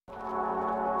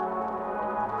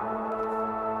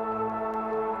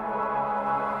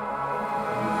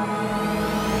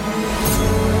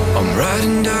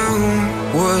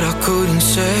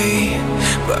say,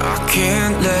 but I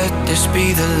can't let this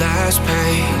be the last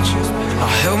page. I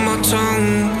held my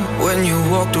tongue when you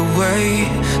walked away.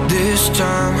 This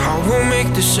time I won't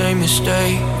make the same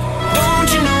mistake. Don't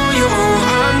you know you're all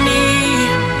I need?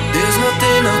 There's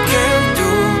nothing I can't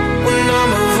do when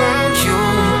I'm around you.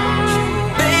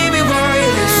 Baby, why are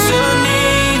you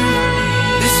listening?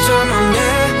 This time I'm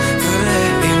never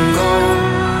letting go.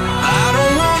 I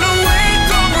don't wanna wake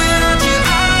up without you.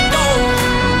 I don't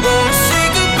wanna say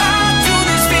goodbye to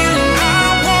this feeling. I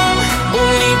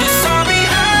won't need to start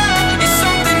behind. It's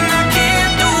something I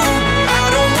can't do. I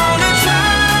don't wanna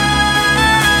try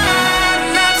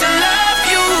not to love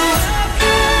you.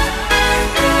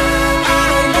 I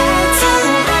don't want to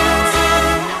try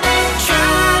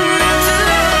not to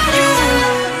love you.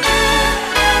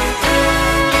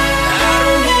 I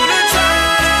don't wanna try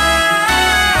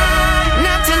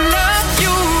not to love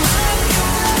you.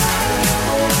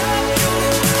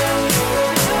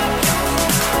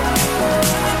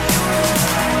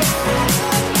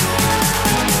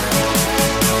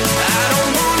 I don't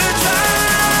wanna try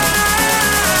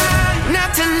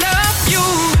not to love you.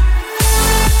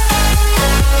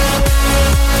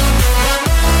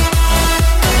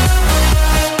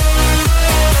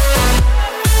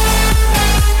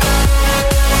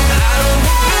 I don't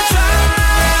wanna try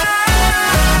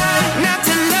not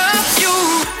to love you.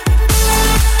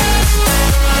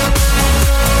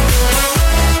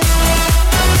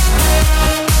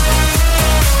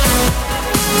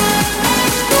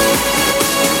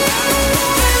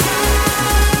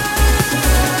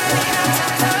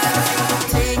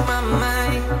 Take my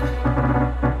mind,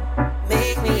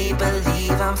 make me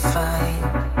believe I'm fine.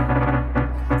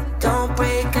 Don't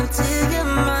break until you're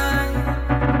mine.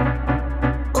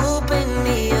 Open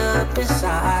me up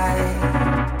inside.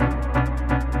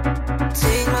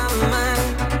 Take my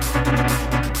mind,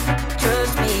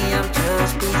 trust me, I'm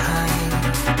just behind.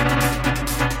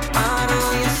 I know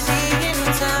you're seeing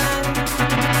time.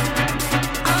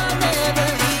 I'll never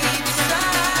leave your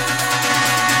side.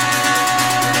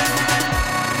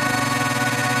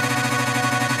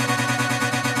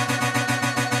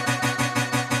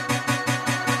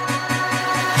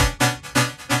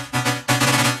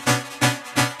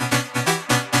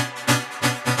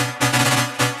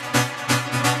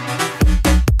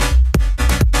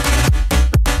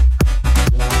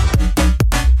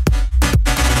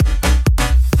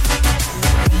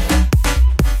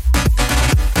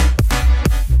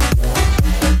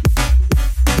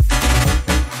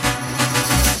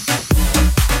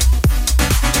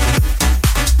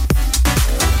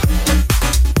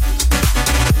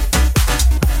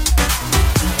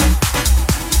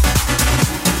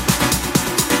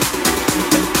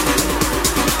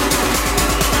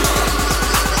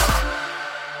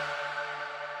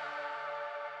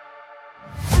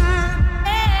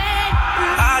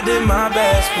 I did my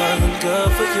best, wasn't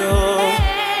good for you.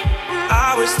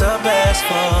 I wish the best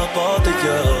for both of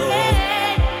you.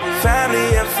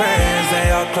 Family and friends,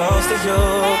 they are close to you.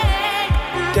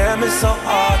 Damn, it's so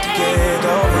hard to get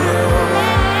over you.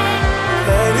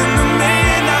 Late in the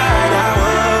midnight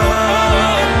hour,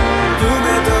 you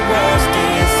made the worst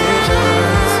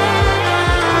decisions.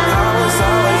 I was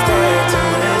always there to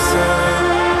listen.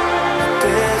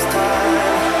 This time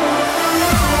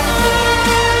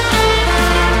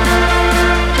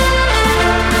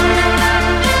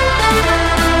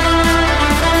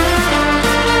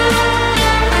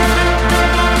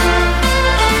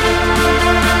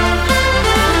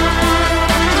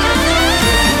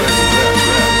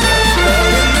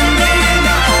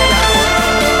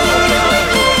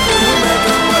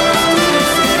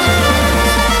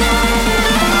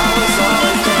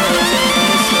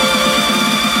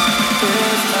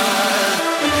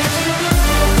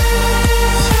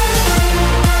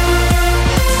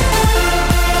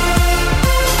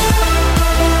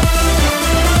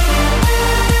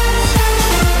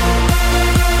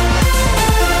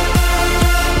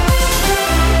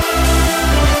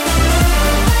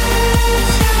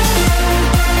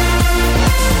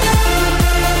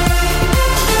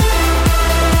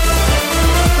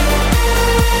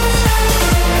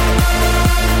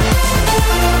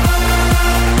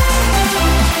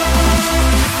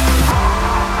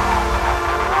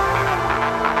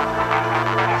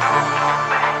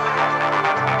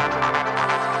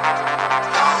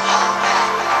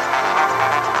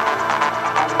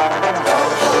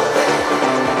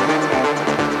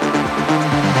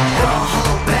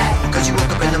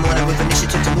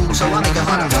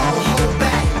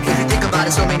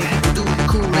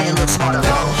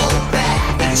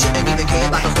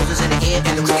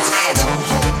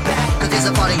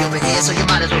so you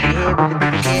might as well be here with the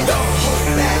big kid. Don't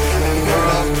hold back.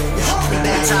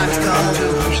 bad time has come to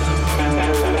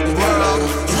the world.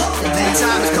 The bad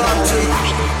time has come to the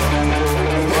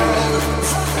world.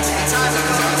 The bad time has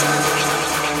come to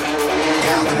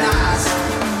galvanize.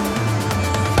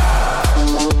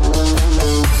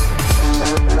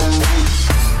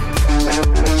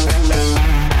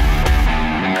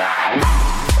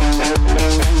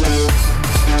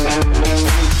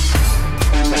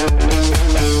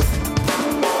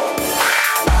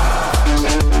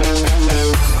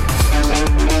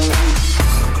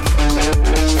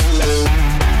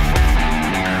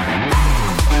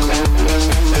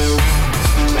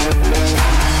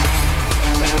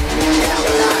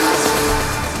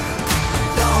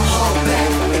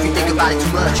 Too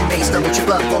much, you may stumble, trip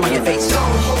up, fall on your face. Don't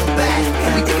hold back.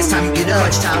 If we think it's time to get up,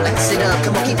 much time, like to sit up.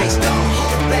 Come on, keep pace. Don't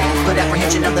hold back. Put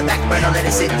apprehension on the back burner, let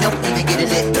it sit. Don't even get it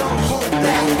lit. Don't hold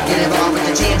back. Get involved with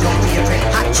the jam, don't be afraid.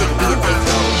 Hot chick, be a big.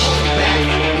 Don't hold back.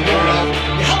 The world,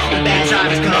 the bad time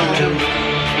has come to.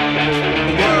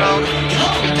 The world,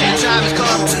 the bad time has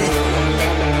come to.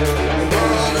 The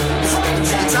world, the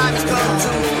bad time has come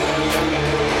to.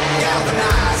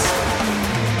 Galvanize.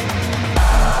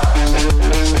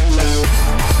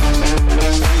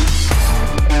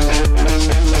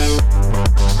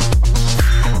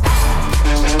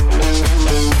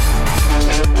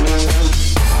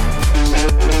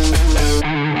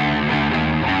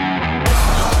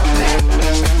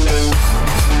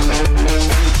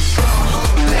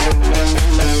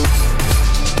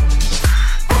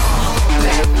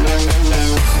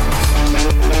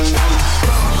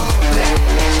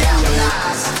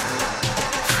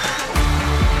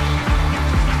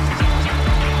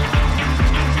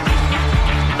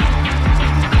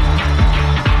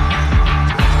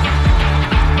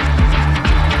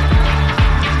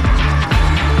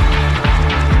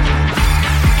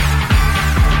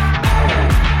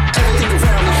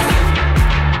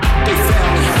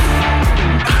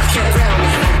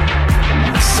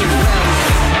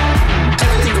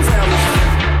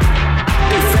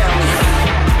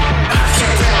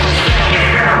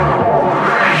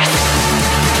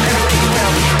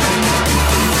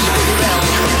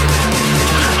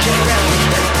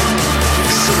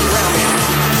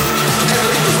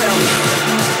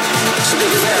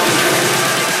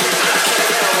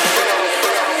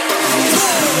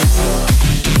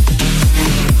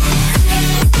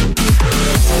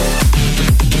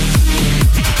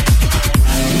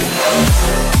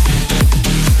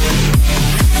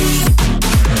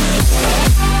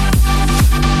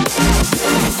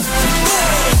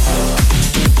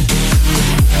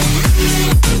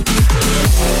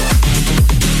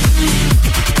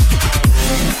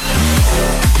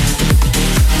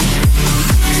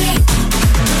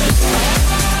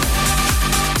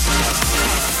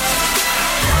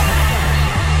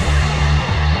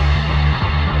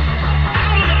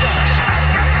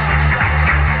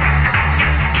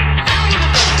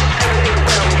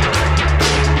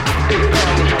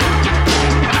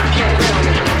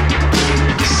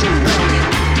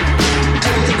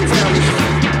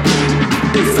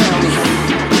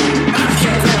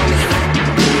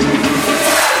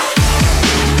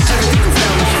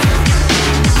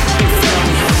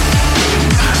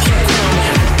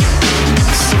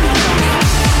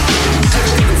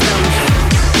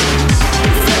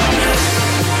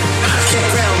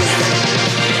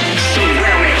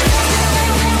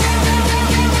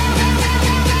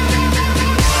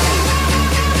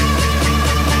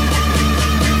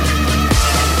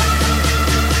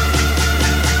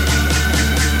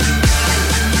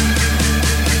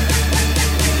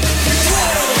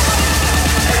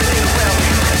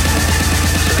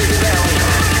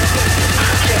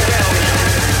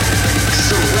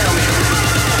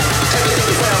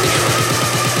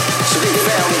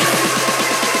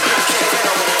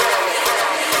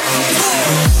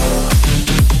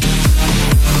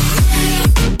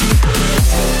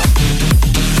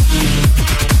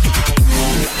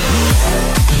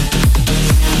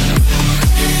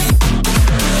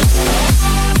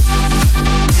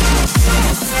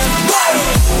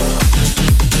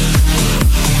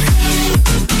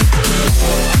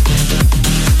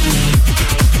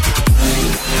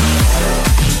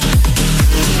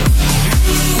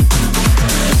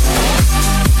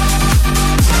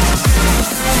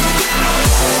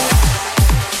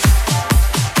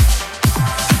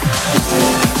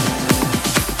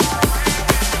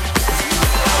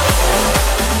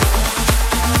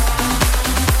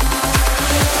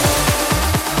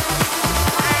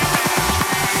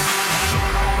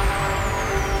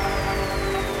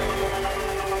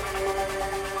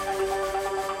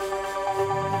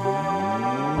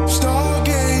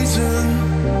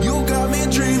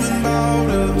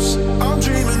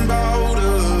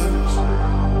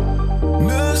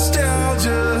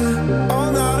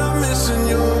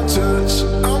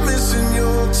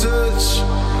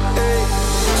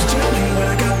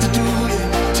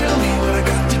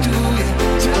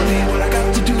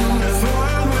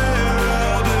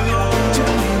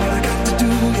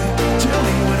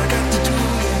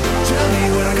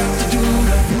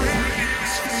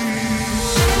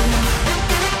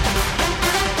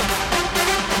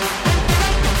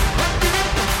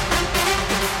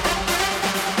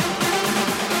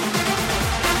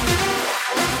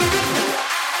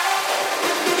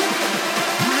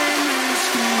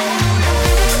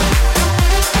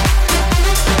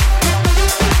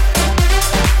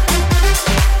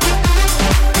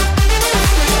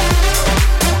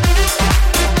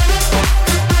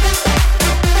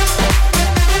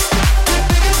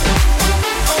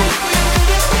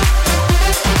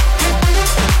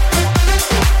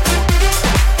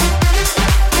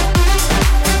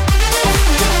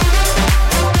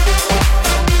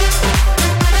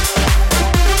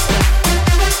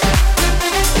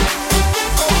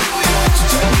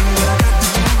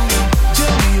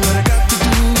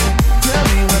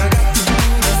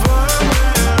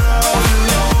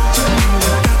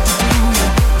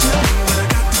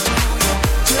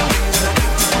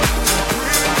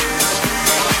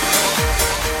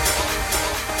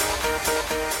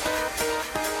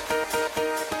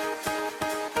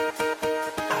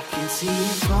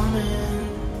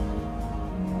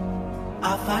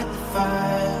 I fight the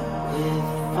fire with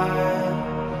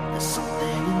fire. There's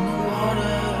something in the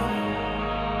water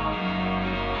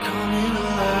coming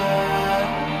alive.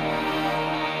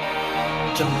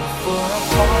 Jumping for a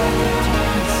ball,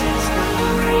 26 now.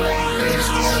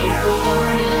 Just a super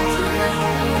warning to let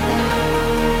me know.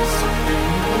 Something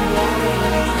in the water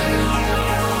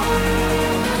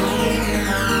coming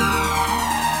alive.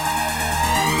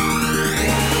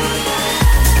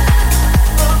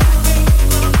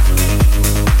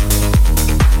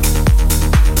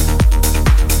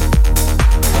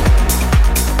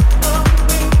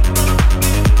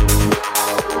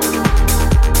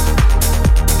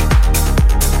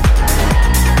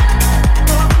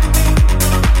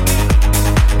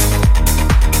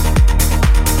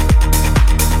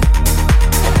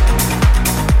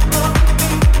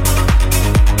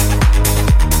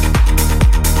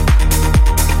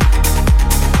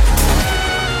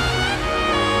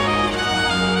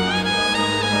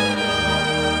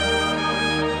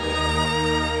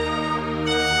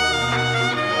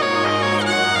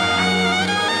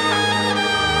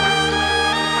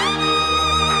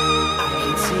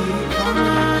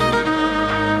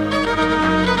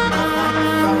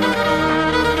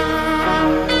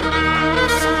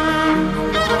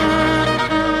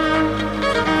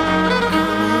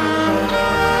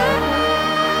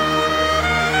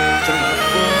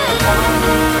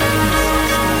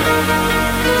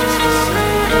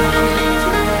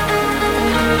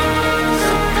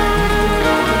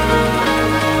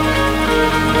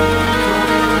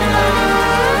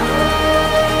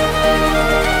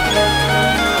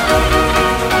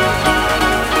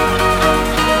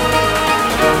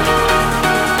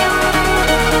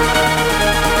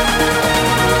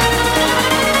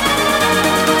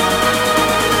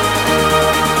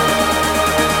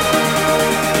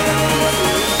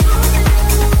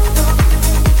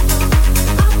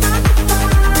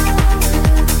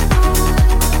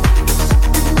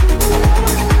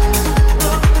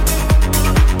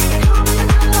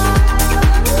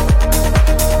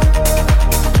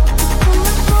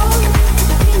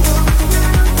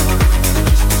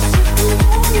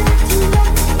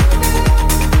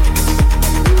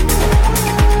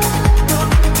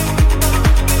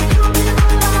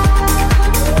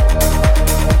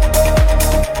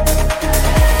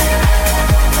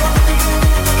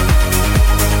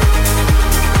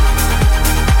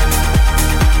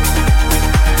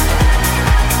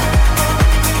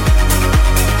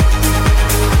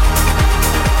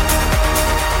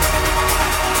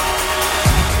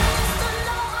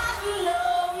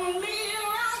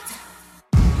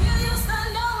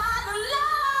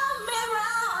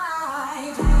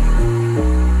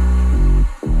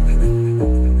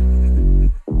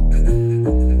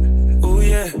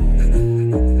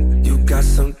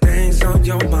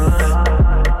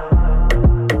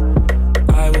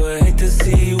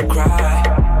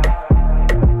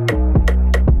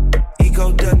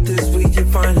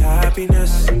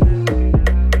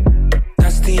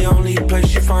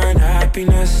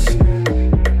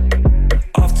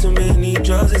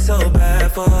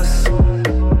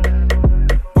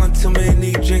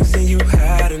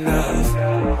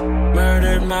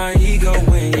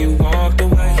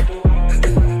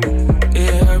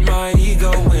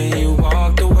 when you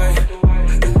walked away.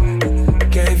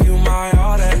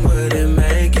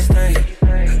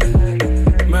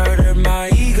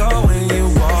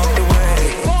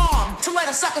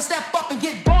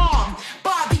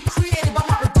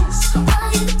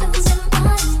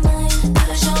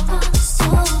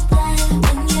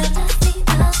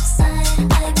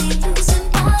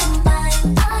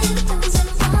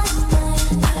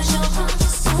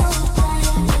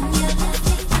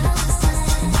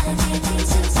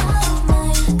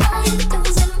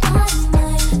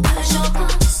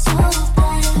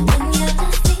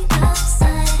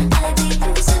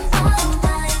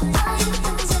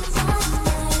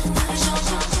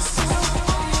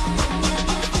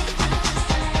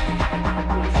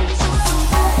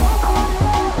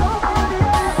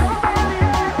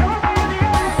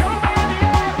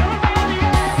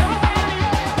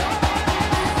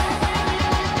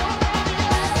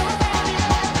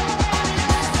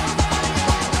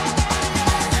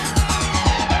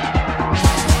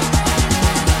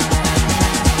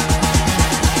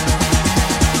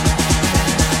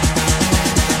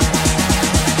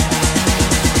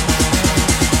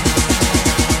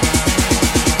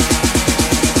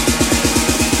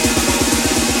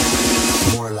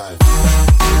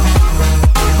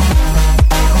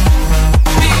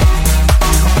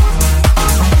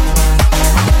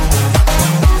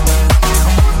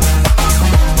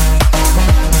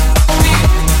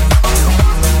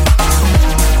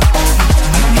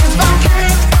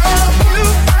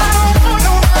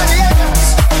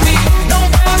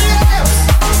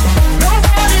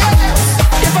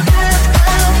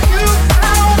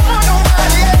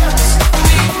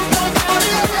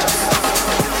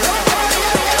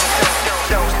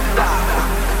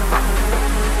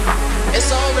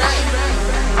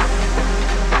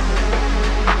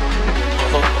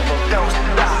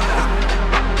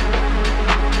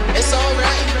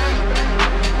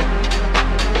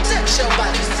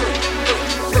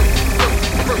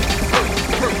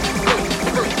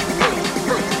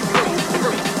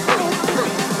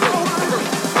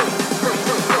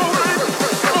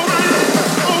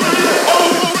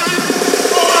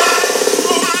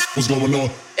 what's going on?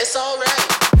 It's alright.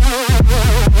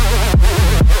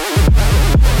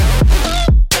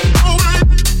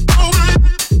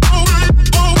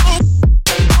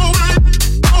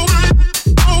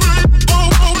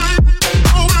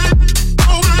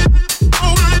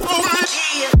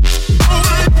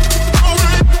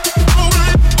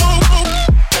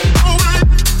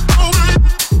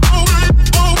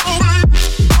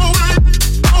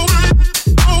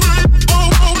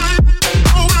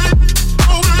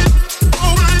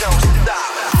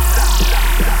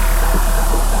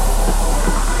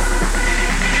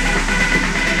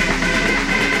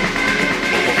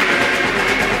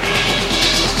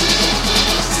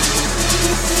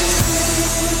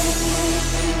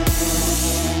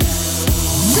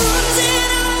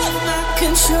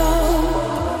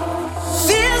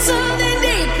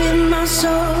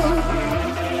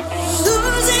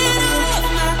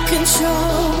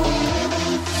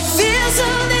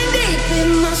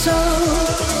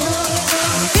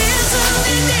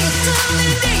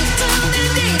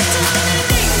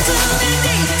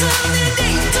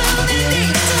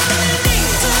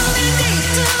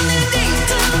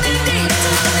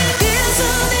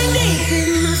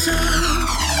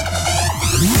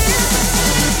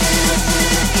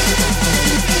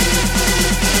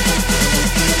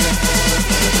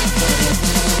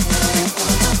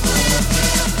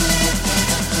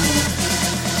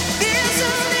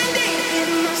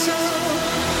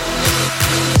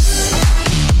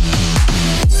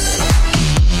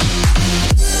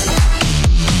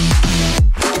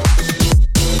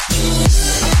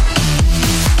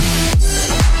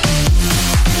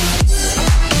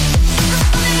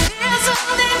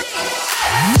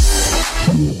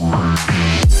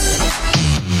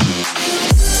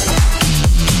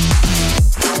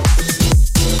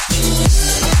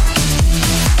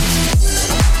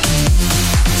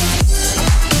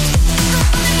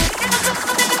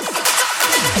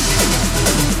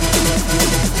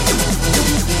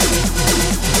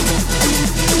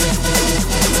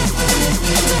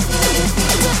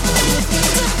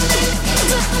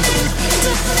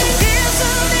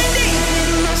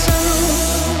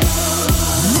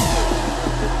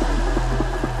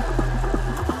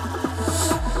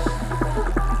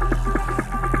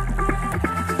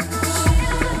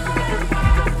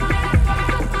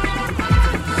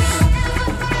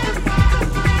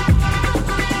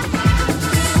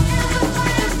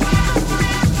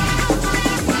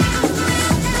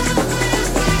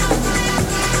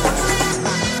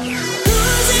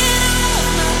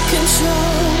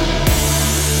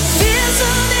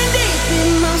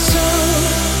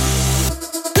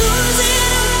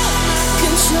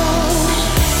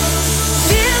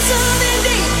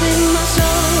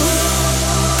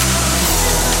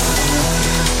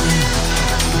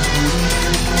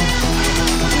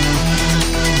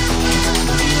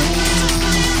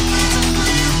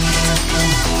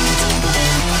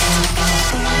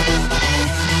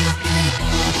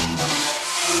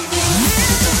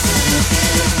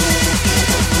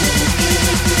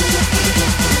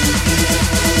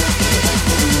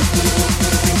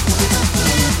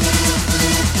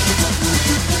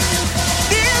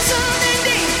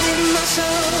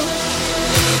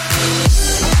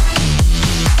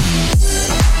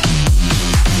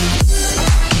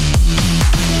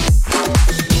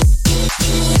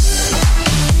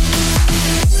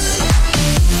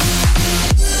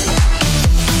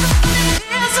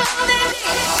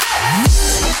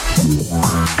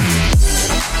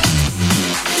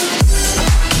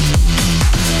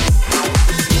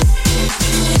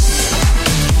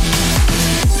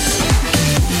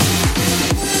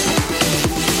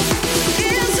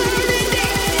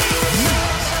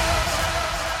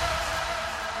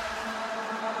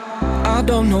 I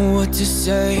don't know what to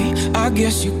say. I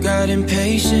guess you got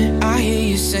impatient. I hear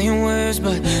you saying words,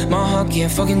 but my heart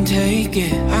can't fucking take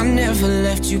it. I never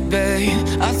left you, babe.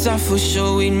 I thought for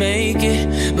sure we'd make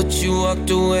it, but you walked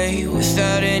away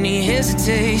without any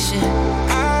hesitation.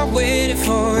 I waited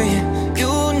for you,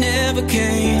 you never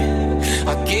came.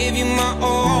 I gave you my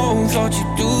all, thought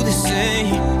you'd do the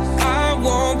same. I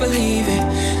won't believe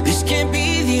it, this can't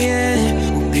be the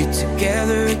end. We'll be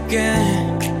together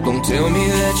again. Don't tell me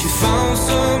that you found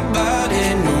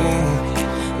somebody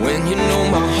new, when you know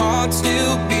my heart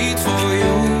still beats for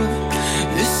you.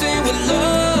 This ain't what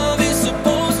love is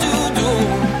supposed to do.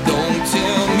 Don't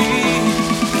tell me,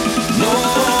 no,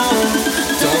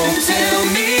 don't tell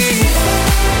me. Don't tell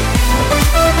me.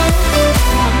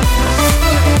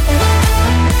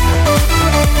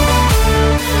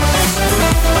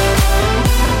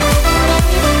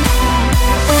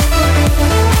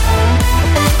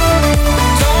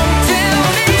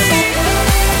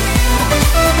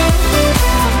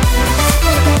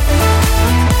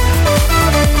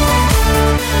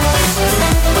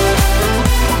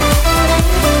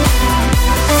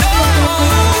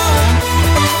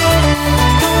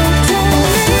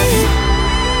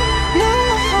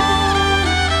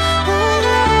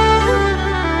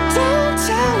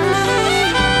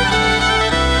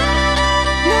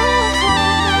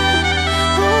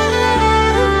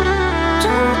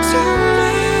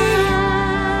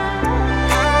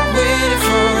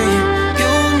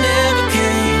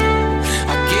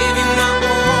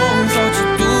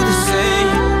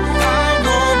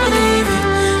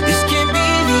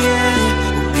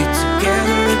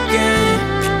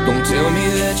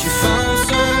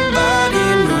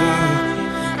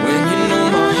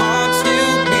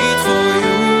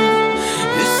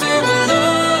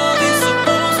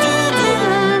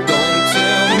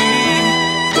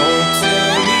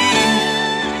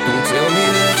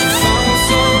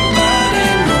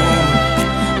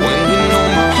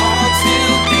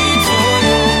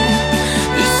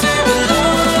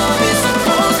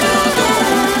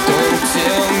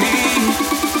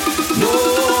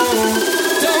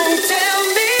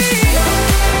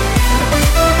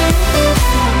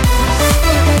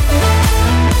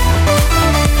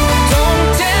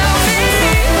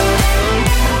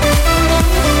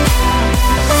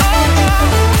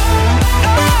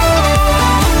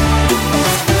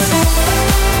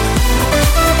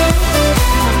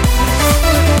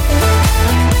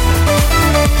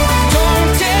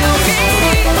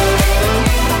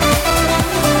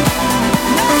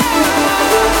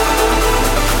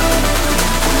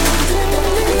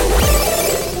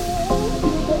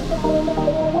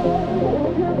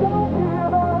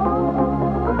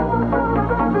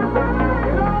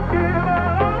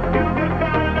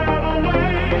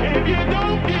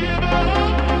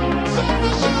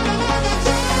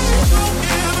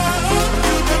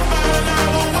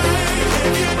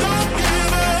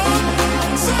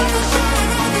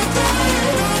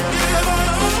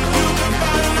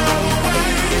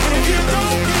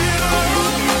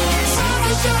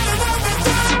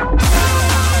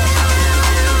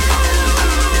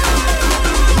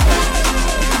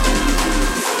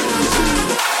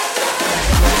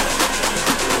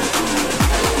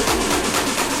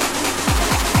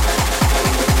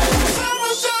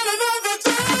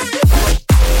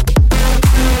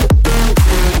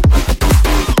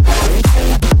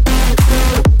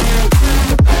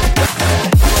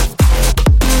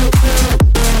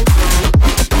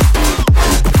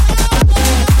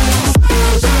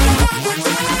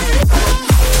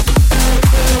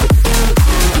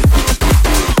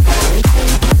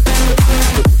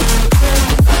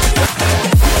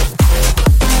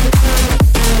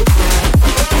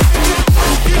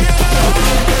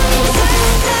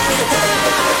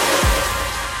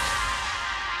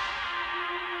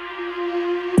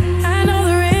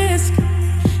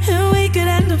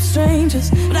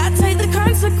 strangers, but I take the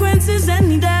consequences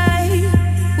any day.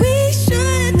 We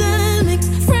shouldn't mix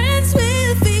friends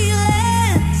with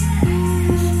feelings,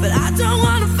 but I don't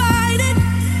wanna fight it.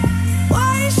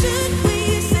 Why should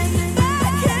we sit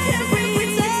back and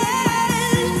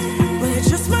pretend when it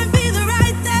just might be the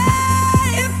right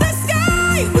thing? If the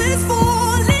sky was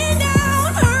falling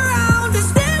down around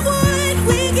us, then would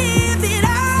we give it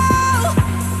all?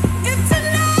 If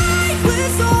tonight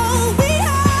was all we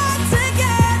had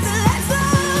together, let's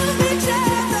love each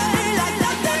other like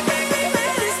nothing really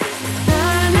matters. Na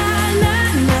na na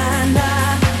na na,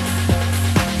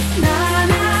 na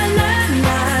na na na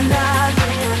na, na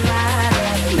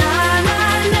na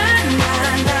na na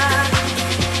na,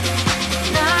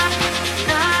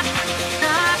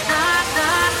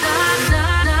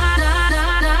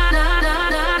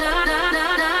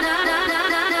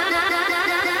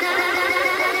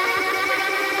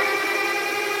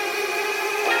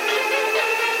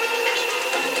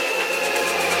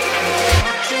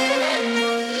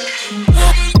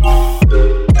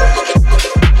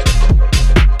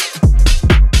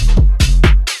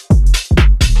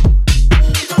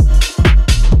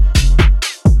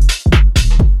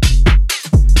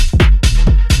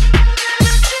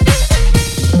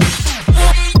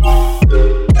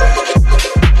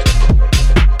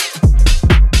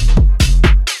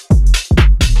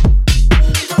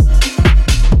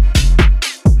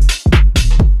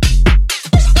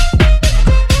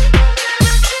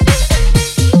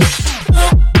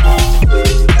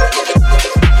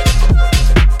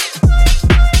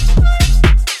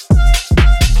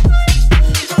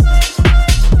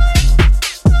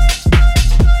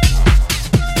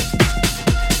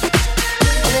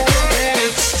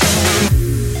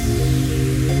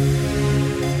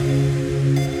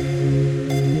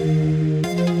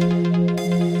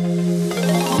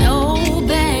 no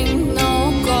bank, no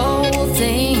gold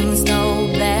things, no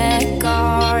black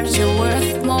cars. You're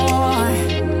worth more.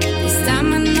 This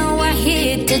time I know I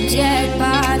hit the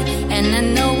jackpot, and I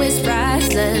know it's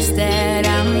priceless that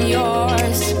I'm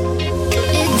yours.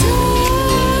 It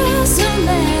doesn't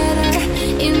matter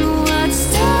in what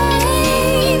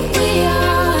state we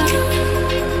are.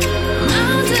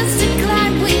 Mountains to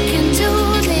climb, we can do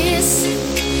this.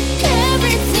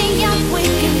 Everything up, we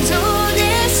can do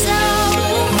this. So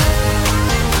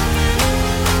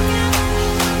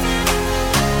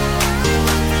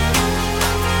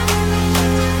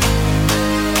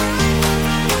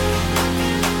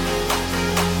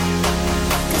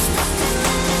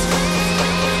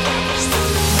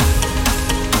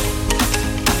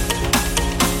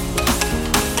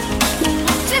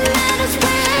nothing matters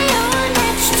where you're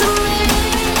next to me.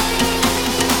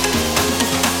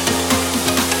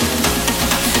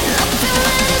 Nothing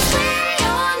matters where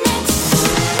you're next to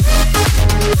me.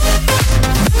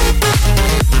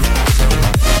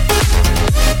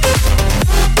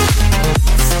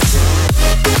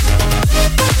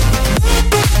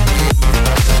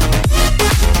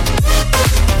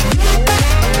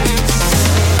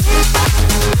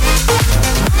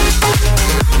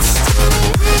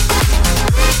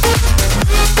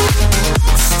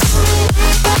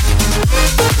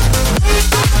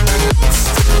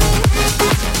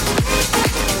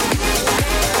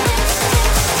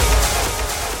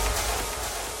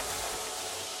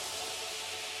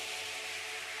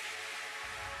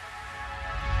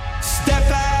 Step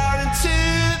out into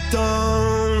the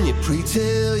dawn. You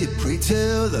pray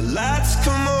till the lights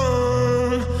come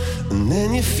on, and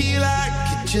then you feel like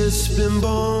you've just been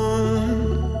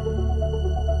born.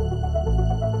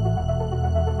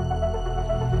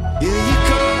 Yeah, you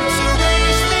come to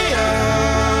raise me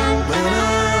up when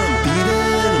I'm beaten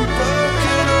and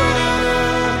broken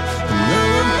up, and now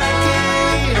I'm back in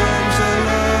the arms of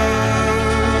love.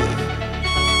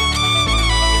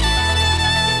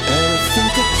 And I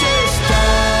think I just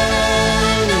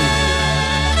died.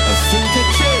 I think I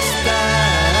just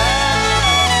died.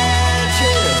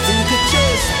 Yeah, I think I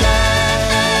just died.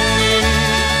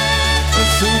 I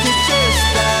think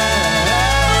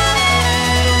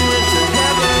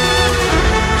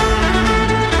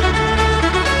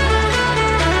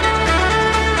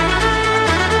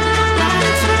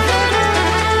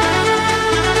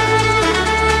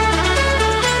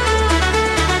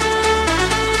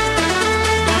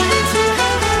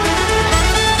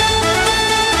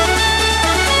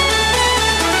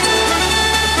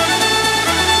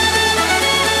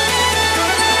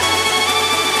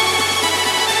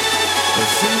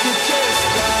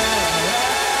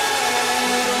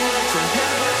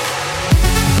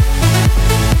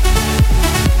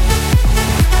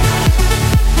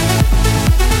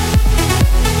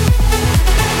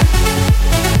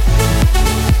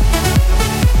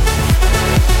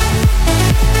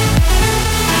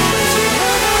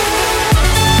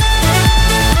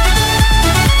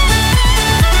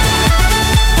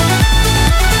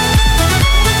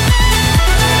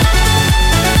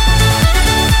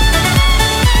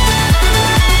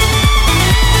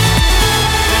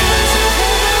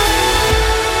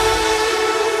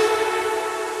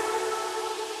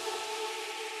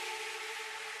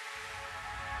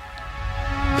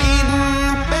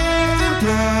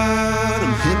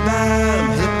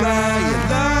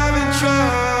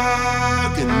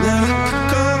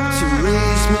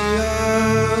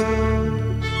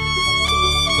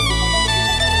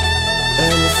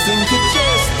it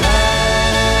just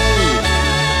died.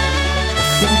 I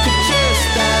think it just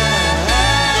died.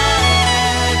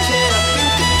 Yeah, I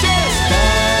think it just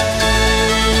died.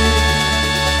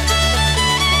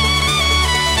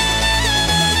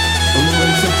 I'm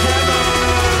going to heaven.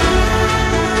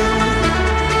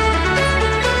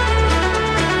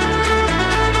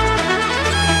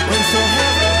 Went to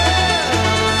heaven.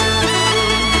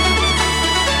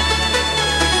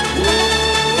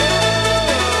 Whoa,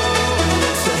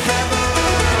 to heaven.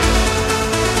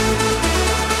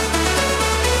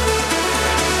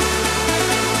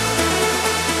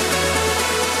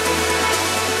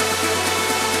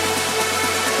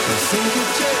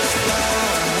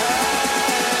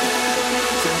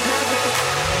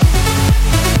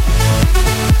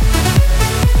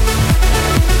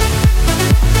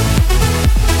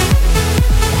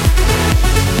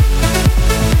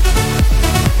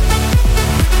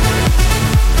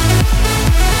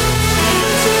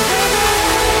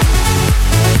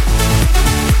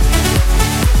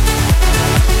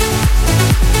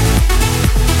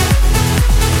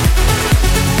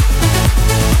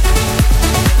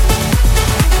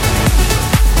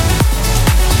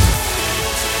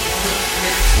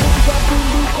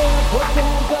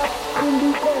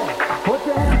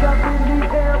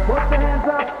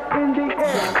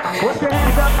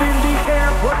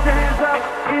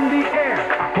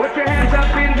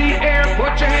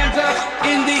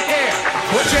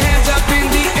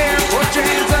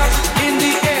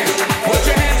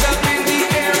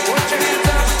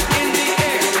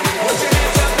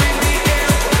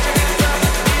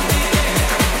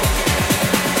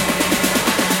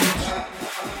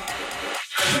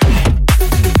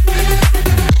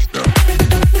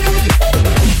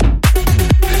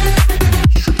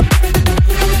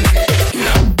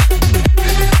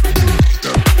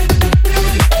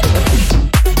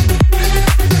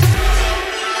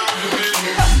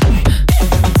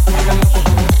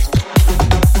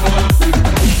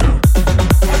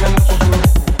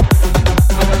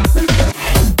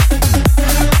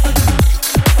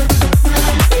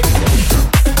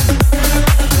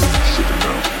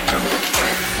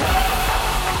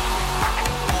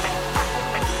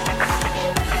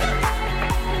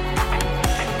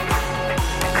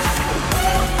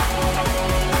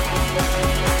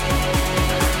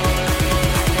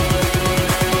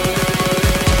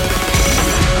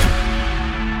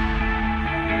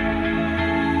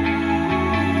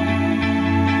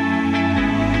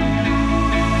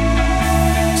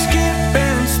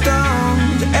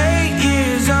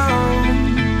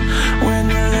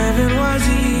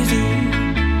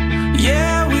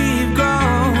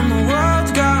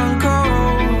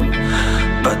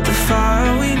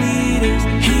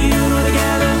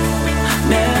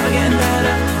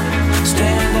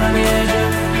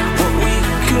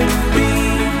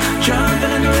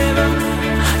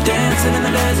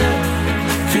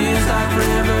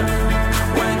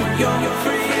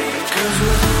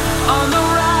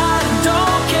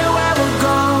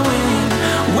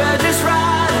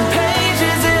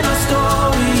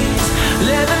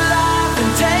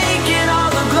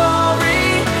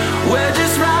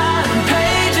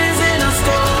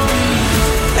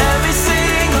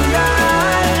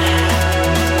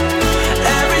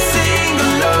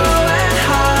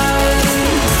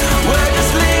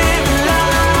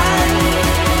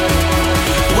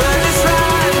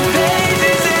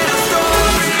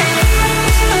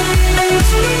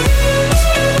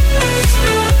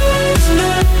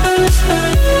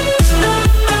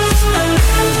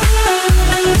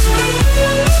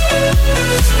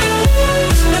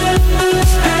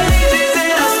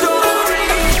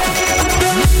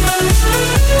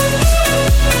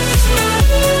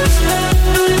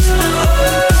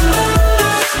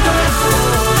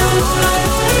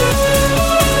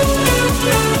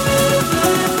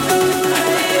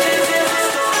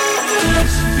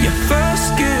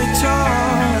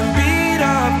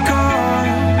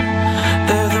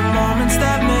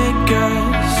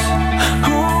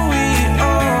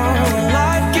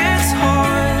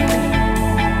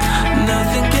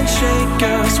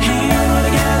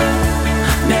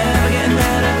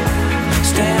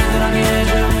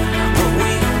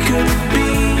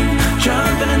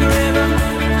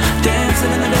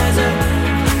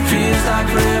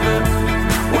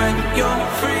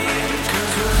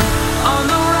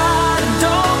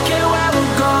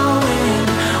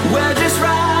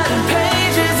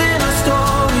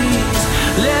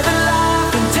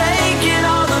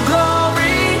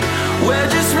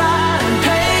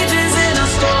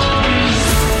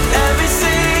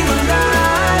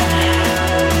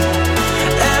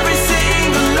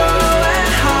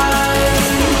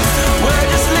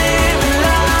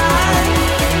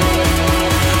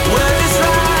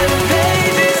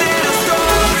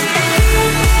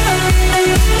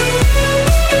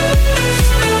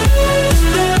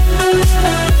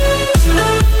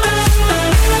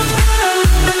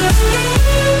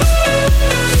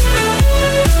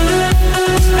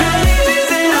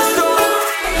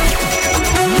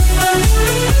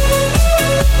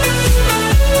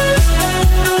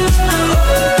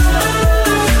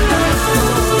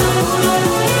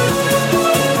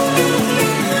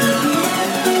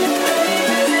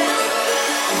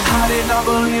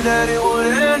 me that it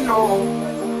wouldn't,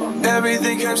 no.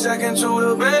 Everything came second to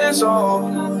the best,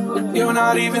 oh. You're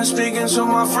not even speaking to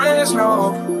my friends,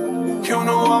 no. You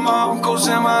know all my uncles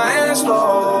and my aunts,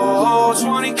 Lord.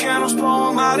 20 candles, pour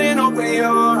 'em out and open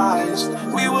your eyes.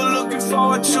 We were looking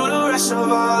forward to the rest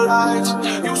of our lives.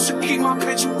 Used to keep my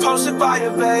picture posted by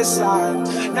your bedside.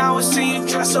 Now I see you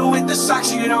dressed up with the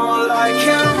socks you don't like.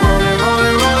 And I'm rolling,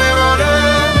 rolling, rolling,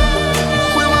 rolling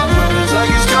with my brothers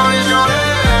like it's Johnny Jordan.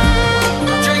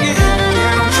 Drinking Henny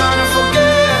and I'm trying to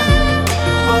forget,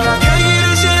 but I can't get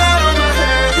this shit out of my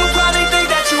head. You probably think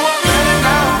that you are better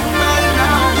now, better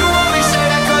now. You only say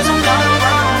that 'cause I'm not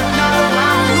around, not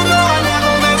around. You know I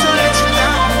never meant to let you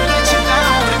down, let you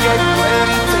down. Would've gave you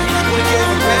anything, would've gave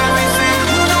you everything.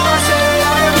 You know I said that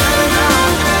I am better now,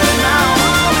 better now. I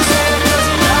only say that 'cause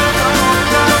I'm not around,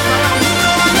 not around. You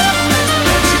know I never meant to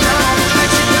let you down,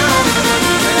 let you down. Would've gave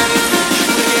you anything,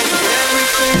 would've gave you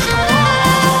everything.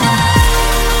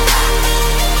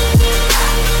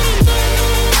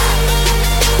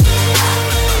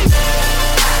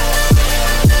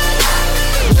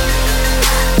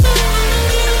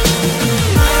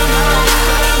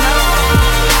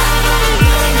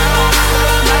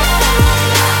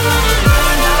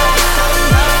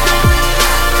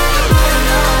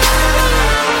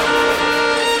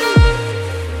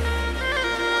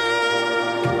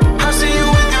 I see you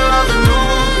with your other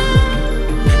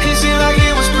dude. He seemed like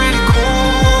he was pretty cool.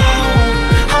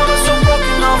 I was so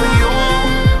broken over you.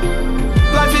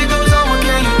 Life it goes on, what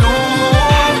can you do?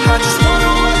 I just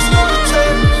wonder what it's gonna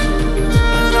take.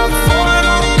 Another foreign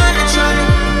on a nigga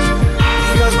change.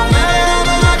 Because no matter how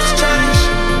my life has changed,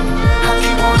 I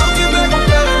keep on looking back on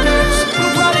better days. You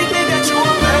probably think that you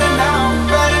are better now,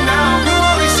 better now. You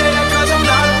only say that 'cause I'm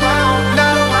not around,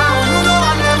 not around. You know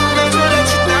I never meant to let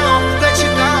you down, let you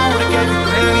down. Would've gave you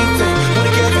anything,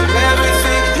 would've gave you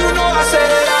everything. You know I say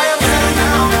that I am better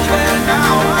now, better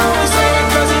now. I only say it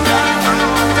 'cause I'm not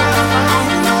around, not around.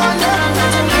 You know I never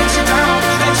meant to let you down,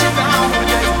 let you down. Would've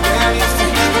gave you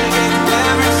anything, would've gave you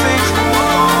everything.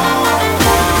 Oh,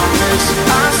 promise,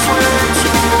 I swear to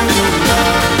you, love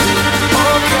me,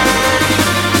 okay?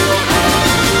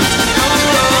 You're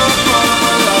love of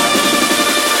my life.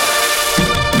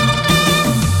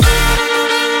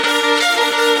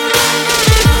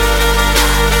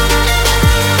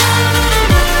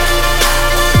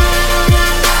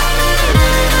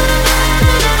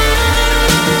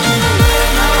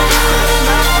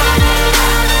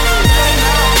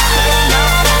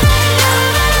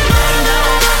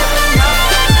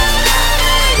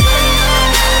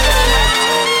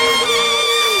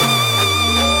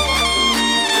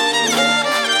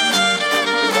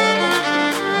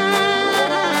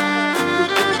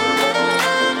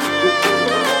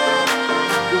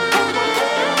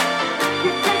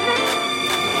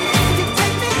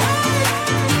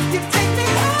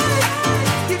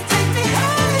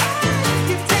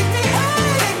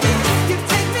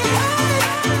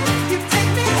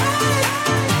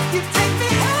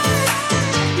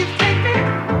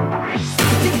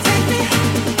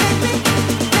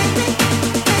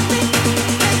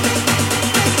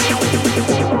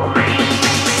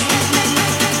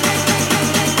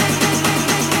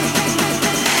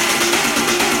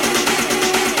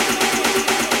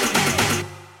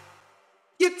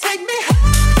 You take me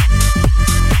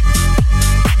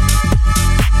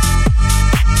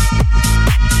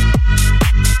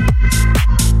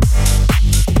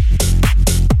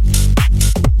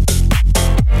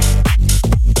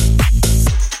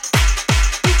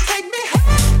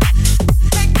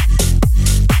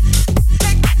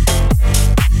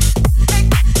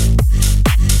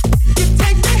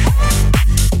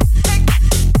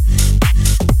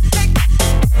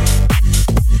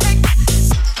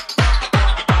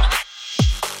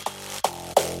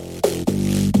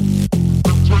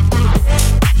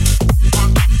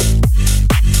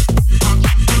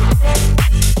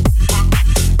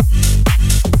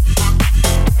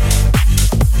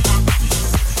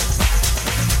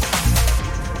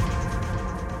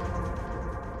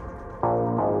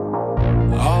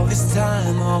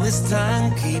all this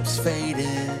time keeps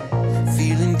fading,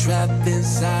 feeling trapped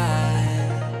inside.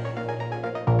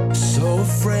 So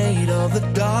afraid of the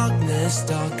darkness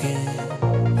talking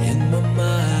in my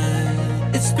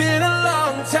mind. It's been a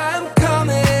long time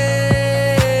coming,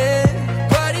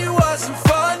 but it wasn't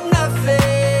for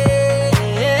nothing.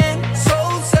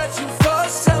 Soul searching for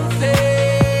something,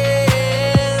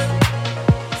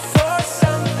 for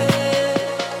something.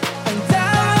 And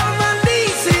down on my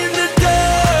knees in the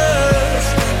dust,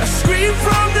 I scream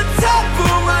from the top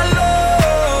of my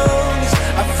lungs.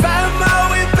 I found my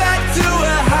way back to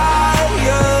a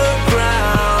higher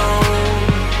ground.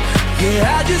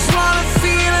 Yeah, I just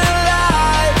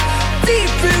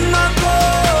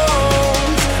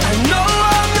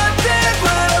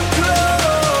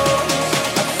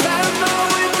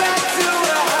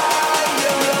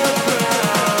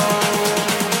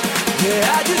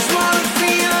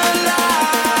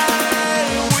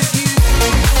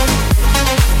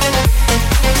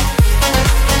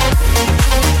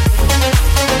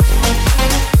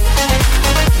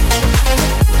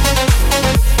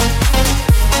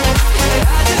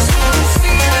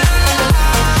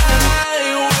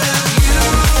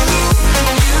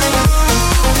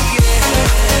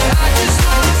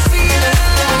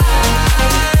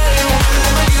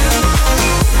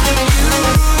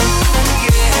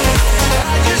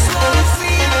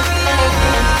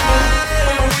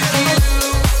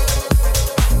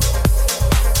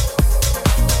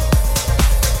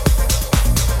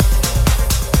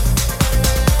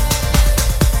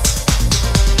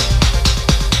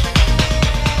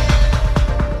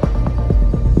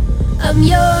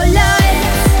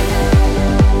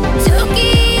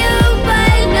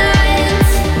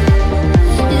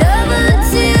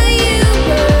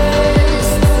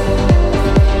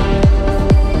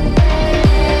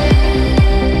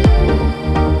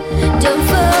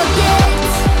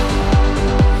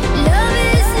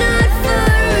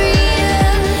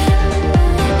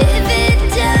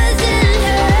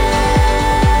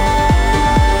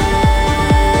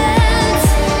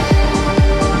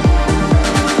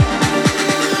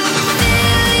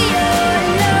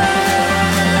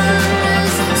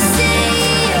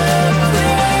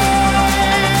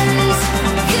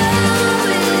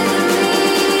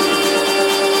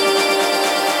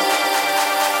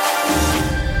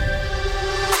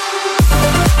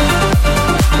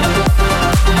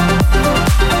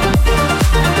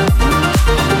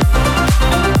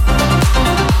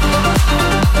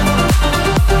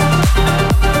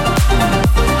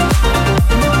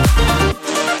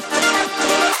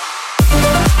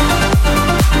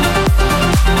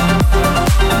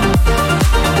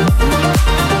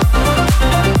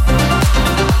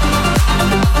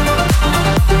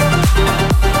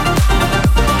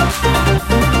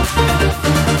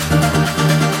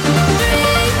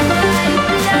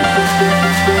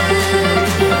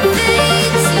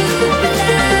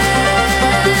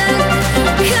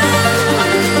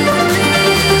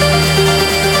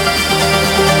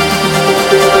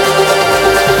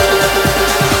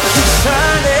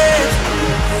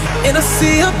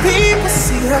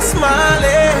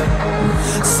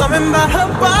smiling. Something about her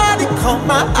body caught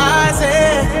my eyes,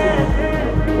 and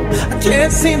I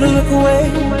can't seem to look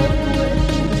away.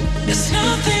 It's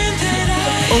nothing that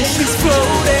I. Oh, she's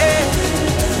floating,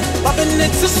 bumping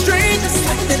into strangers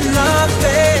like they're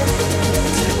nothing,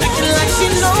 acting like she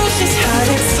knows she's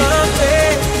hiding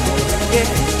something. Yeah,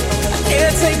 I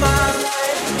can't take my eyes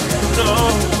away. No,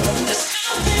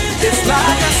 it's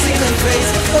like I've seen her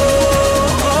face before.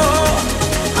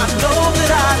 I know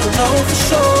that I don't know for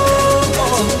sure.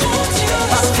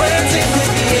 My friends ain't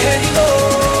with me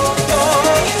anymore.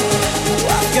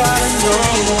 I gotta know.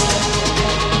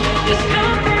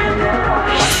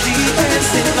 Why she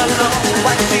dancing alone?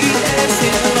 Why she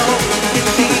dancing alone? If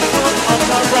she was on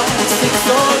her own, sing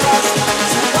so lost.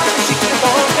 Why did she keep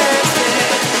on dancing?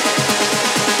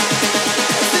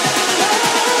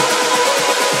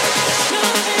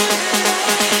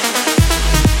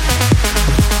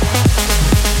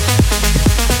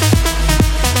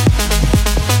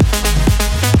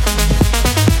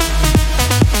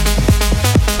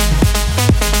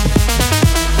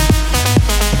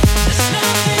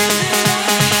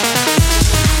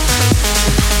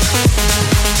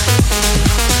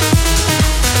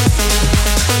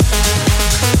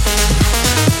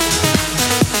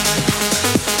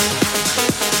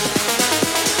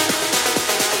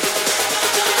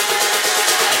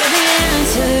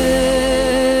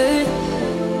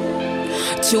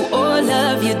 To all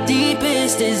of your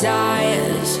deepest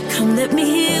desires, come let me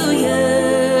heal you.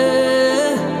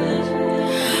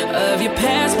 Of your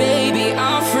past, baby,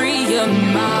 I'll free your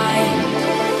mind.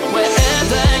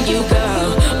 Wherever you go,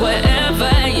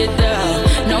 wherever you do,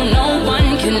 no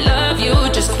one can love you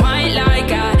just quite like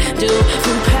I do.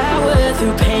 Through power,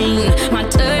 through pain, my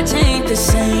touch ain't the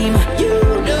same. You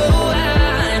know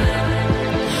I'm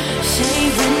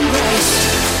saving grace.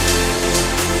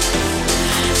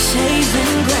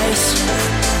 Saving grace,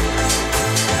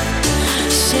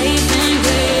 saving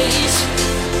grace,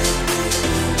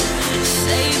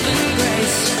 saving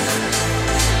grace.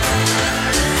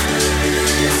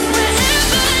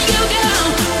 Wherever you go,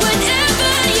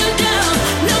 whatever you do,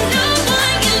 no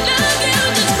one can love you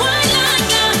just quite like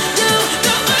I do.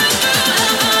 Go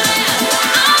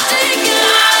I'll take it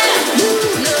higher. You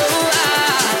know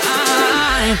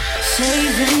I'm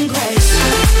saving grace.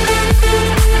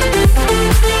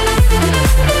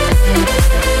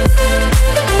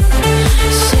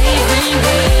 Saving grace. Saving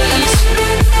grace.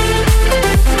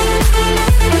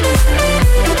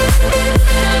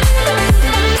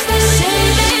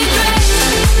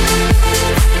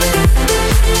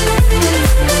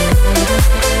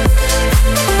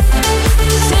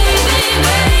 Saving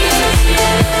grace.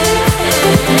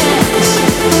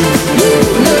 You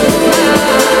know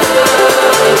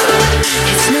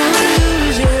it's no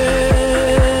illusion.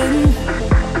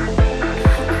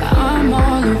 I'm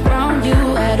all around you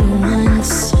at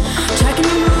once,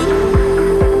 tracking your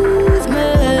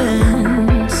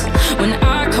movements. When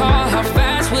I call, how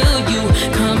fast will you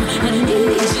come? And I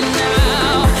need you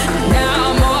now, now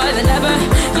more than ever.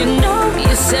 You know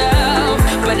yourself,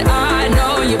 but I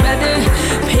know you better.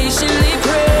 Patiently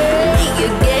pray you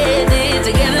get it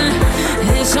together.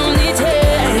 This only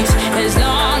takes as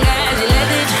long as you let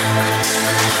it.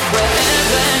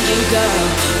 Wherever you go,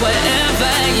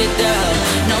 wherever you do,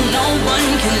 no one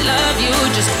can love you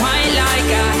just quite like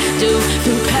I do.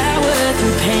 Through power,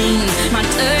 through pain, my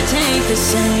touch ain't the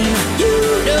same. You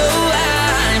know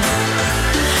I'm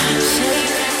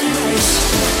saving grace.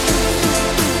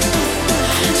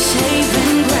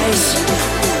 Saving grace.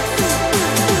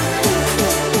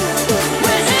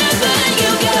 Wherever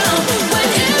you go,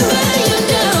 whatever you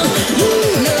do, you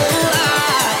know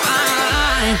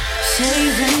I'm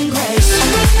saving grace.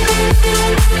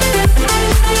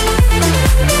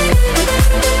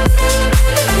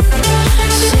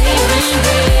 Saving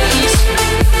grace.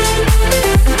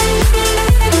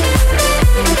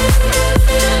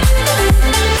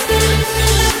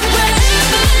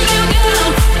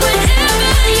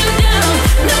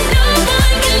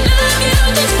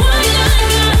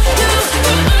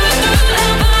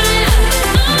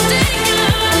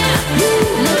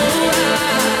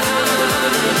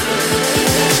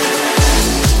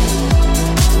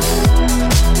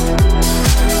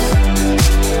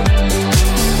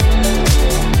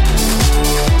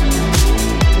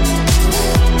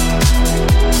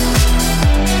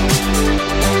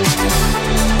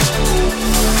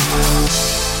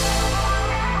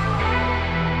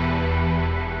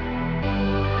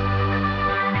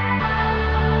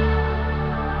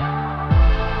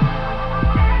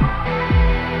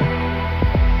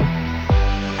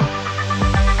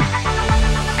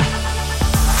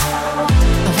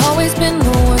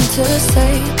 to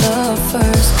say the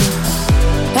first goodbye.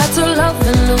 Had to love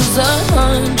and lose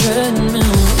 100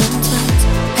 million times.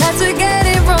 Had to get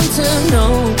it wrong to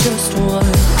know just what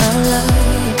I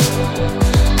like.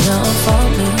 Now I'm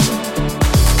falling.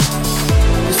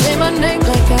 You say my name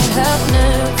like I have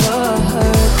never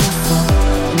heard before.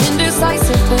 I'm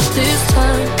indecisive, but this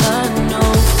time I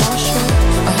know for sure.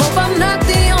 I hope I'm not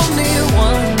the only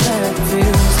one that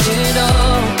feels it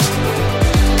all.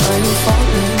 Are you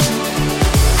falling?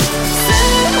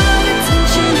 Center of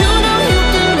attention, you know you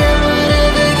can get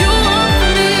whatever you want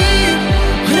from me.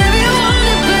 Whatever you want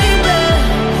it, baby.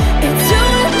 It's you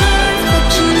and my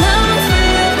reflection. I'm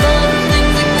afraid of all the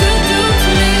things it could do to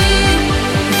me.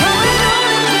 If I would've known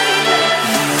it,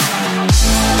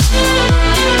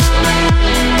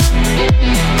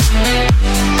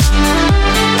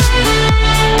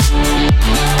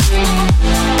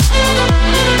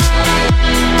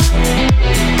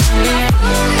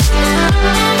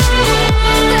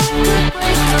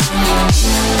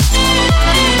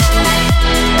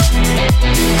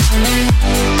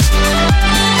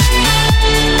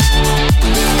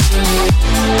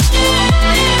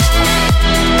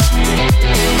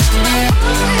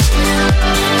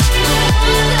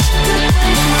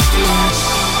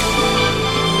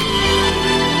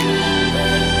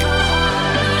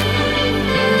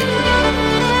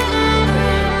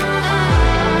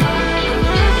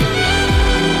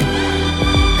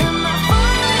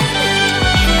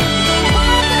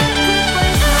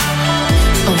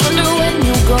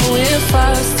 if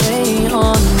I stay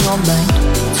on your mind.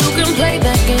 Two can play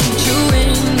that game, you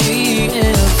win me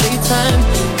every time.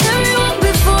 Carry on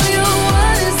before you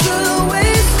was a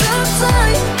waste of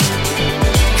time.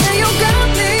 Hey, you got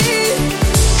me.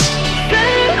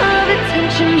 Center of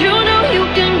attention, you know you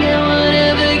can get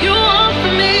whatever you want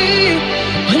from me.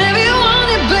 Whenever you want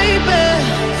it, baby.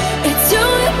 It's you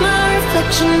and my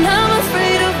reflection. I'm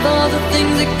afraid of all the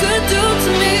things it could do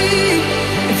to me.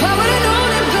 If I would've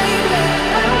known it, baby.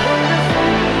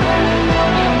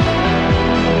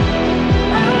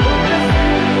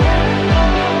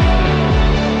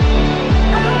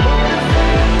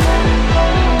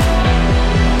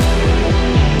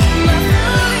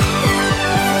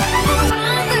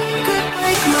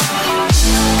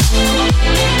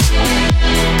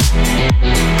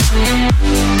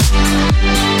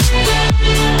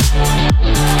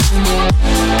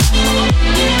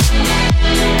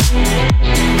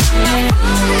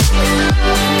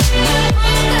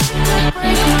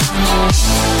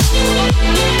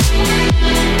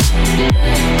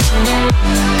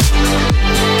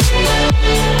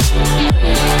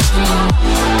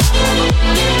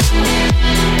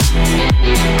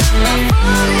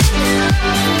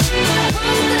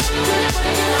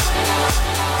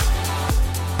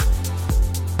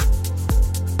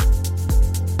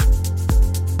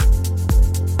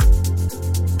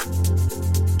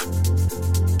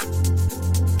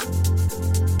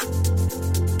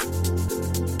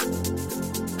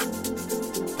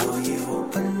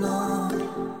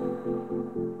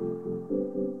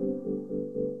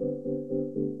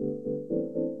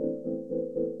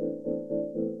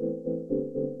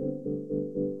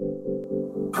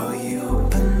 Will you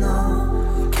open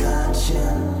up,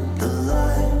 catching the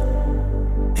light?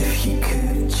 If you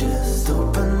could just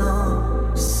open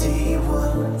up, see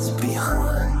what's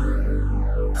behind.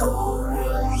 Oh,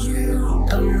 will you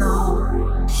open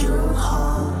up your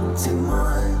heart to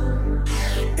mine?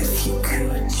 If you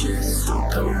could just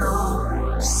open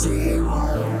up, see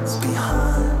what's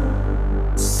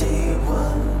behind. See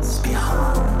what's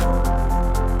behind.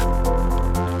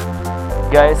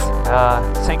 Guys,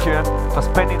 thank you for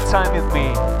spending time with me.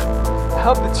 I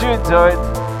hope that you enjoyed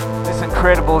these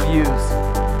incredible views.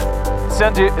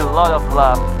 Send you a lot of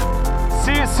love.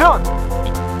 See you soon!